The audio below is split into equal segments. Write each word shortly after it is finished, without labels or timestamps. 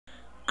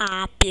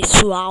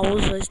Pessoal,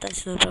 hoje eu vou estar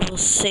ensinando para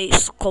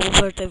vocês como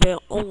ver TV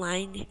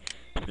online.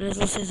 Mas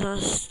vocês vão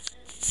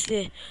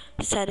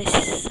acessar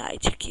esse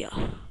site aqui, ó.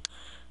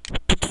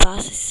 Muito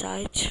fácil esse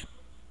site,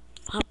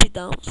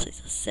 rapidão,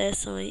 vocês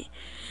acessam aí.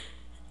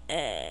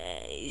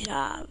 E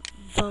já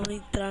vão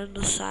entrar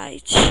no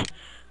site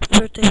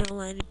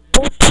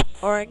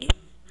vertvonline.org.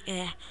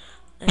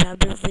 Já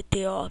abri o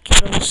VTO aqui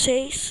para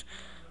vocês.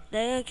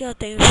 Daí aqui eu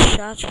tenho o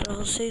chat para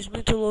vocês,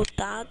 muito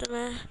lotado,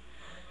 né?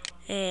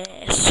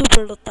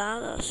 Super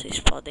lotada,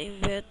 vocês podem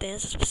ver, tem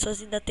essas pessoas,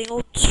 ainda tem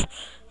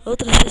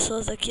outras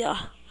pessoas aqui, ó,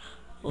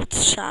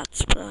 outros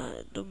chats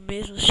do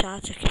mesmo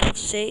chat aqui pra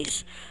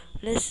vocês.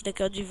 Esse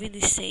daqui é o Divino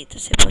e Center,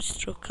 você pode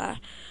trocar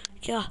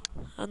aqui, ó,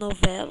 a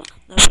novela,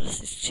 dá pra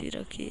assistir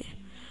aqui,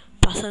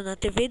 passando na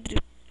TV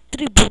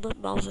Tribuna,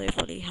 mouse aí,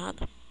 falei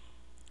errado,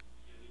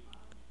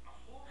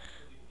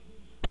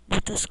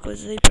 muitas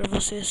coisas aí pra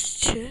você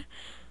assistir,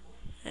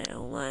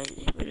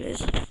 online,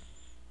 beleza?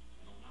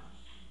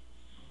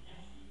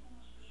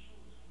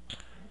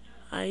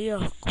 Aí, ó,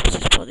 como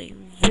vocês podem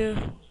ver,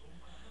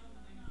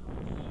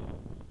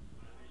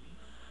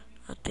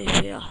 a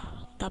TV, ó,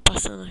 tá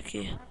passando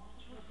aqui.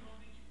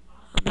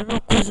 A mesma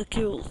coisa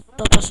que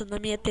tá passando na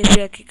minha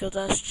TV aqui que eu tô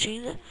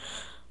assistindo.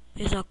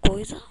 Mesma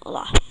coisa, ó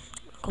lá.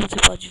 Como você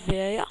pode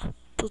ver aí, ó,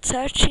 tudo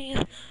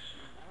certinho.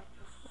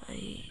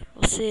 Aí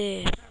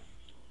você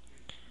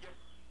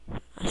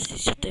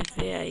assiste a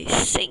TV aí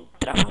sem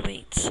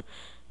travamentos.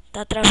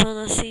 Tá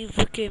travando assim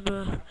porque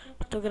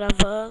eu tô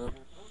gravando.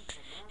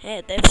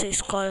 Daí você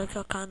escolhe aqui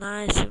o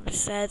canais, filmes,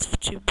 séries,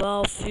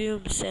 futebol,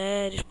 filmes,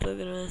 séries,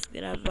 programas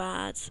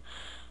gravados.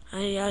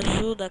 Aí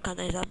ajuda,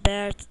 canais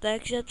abertos. Daí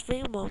que já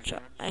vem um monte, ó.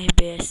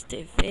 RBS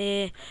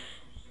TV,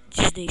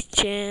 Disney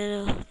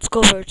Channel,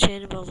 Discovery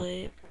Channel, vamos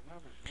ver.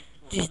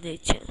 Disney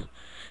Channel,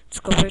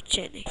 Discovery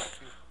Channel,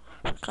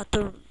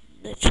 Cartoon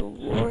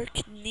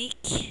Network,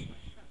 Nick.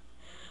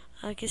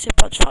 Aqui você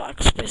pode falar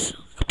com o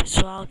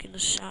pessoal aqui no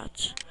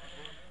chat.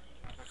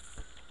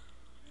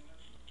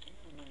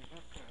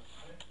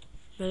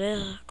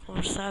 Beleza?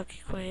 Conversar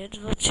aqui com eles.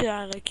 Vou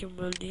tirar aqui o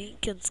meu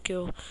link antes que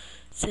eu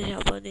seja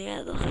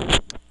baneado.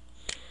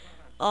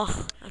 Ó,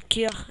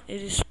 aqui ó,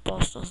 eles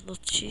postam as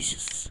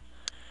notícias.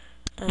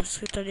 Tá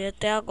escrito ali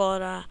até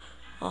agora,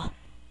 ó.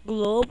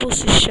 Globo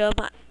se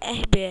chama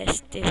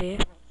RBS TV.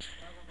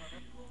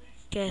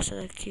 Que é essa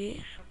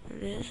daqui,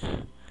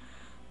 beleza?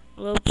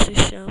 Globo se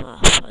chama,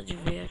 ó, pode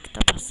ver aqui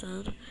tá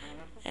passando.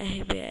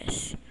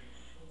 RBS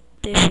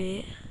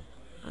TV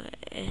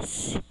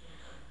S.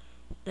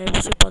 Daí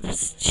você pode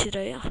assistir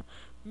aí, ó.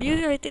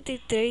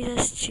 1083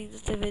 assistindo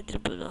TV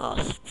Tribuna.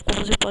 Nossa,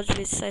 como você pode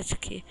ver esse site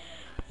aqui.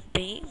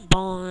 Bem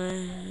bom,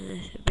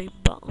 né? Bem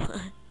bom.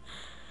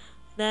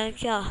 Daí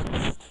aqui, ó,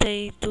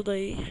 tem tudo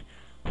aí.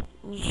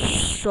 Os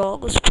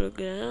jogos,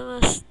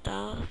 programas,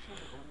 tal.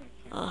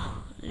 Ó,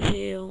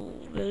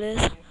 G1,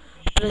 beleza?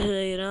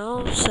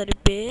 Brasileirão, Série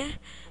B,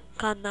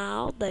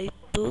 canal, daí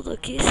tudo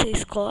aqui você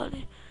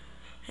escolhe.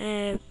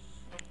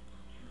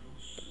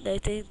 Daí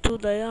tem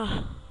tudo aí, ó.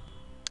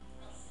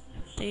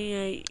 Tem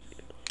aí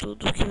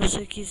tudo que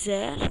você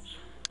quiser.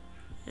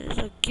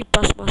 Esse aqui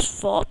passa umas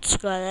fotos,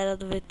 galera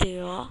do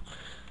VTO.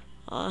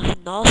 Ó,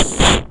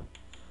 nossa.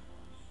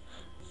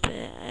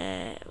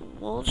 Um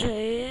monte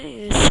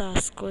aí,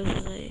 essas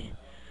coisas aí.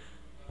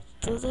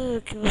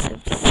 Tudo que você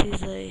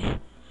precisa aí.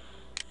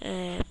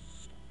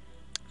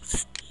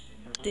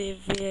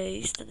 TV aí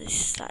está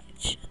nesse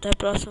site. Até a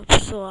próxima,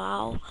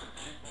 pessoal.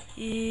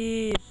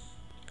 E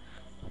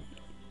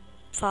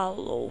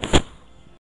falou.